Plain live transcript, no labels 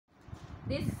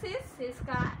This is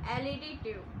Syska LED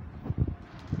tube.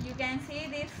 You can see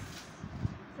this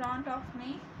front of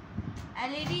me,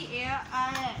 LED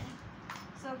AR.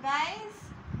 So guys,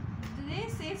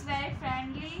 this is very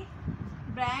friendly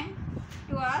brand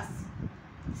to us.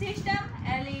 System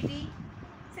LED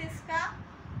Syska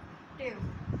tube.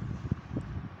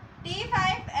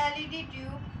 T5 LED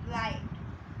tube light.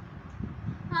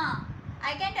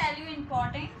 I can tell you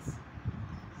importance.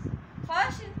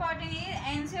 First important is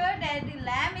ensure that the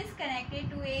lamp is connected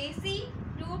to AC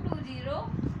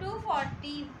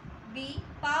 220-240V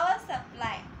power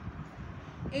supply.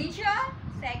 Ensure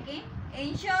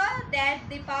that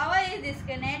the power is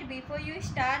disconnected before you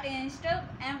start install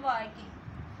and working.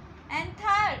 And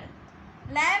third,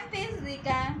 lamp is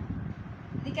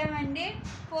recommended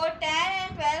for 10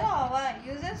 and 12 hour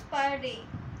uses per day.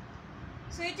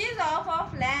 Switches off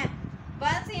of lamp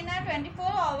once in a 24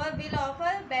 hour will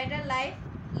offer better life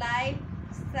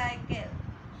cycle.